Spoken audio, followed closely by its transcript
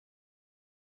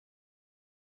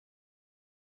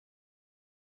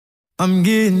I'm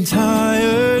getting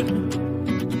tired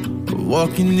of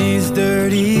walking these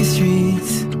dirty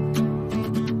streets.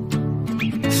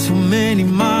 So many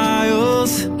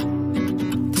miles,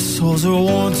 the soles are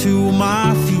worn to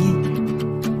my feet.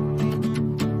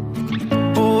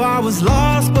 Oh, I was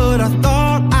lost, but I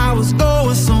thought I was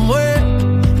going somewhere.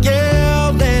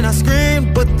 Yeah, then I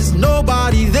screamed, but there's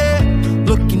nobody there.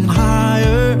 Looking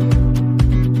higher,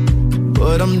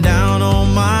 but I'm down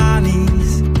on my knees.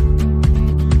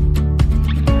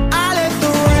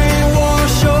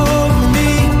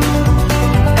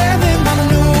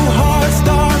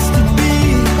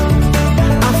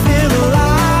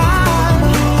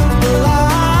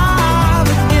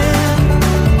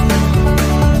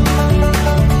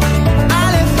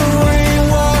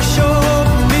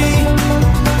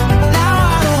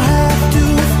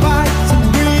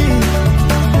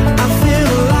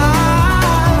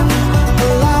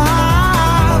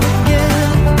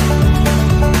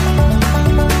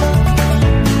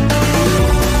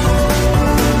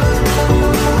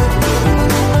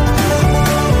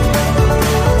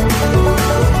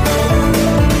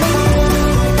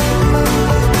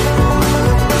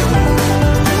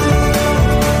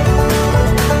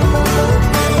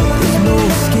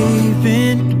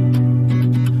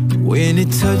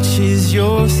 Touches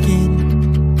your skin.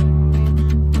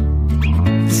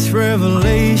 This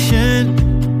revelation,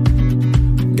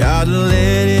 gotta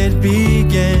let it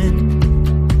begin.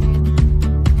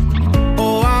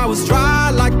 Oh, I was dry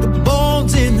like the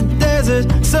bones in the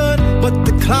desert sun, but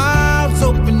the clouds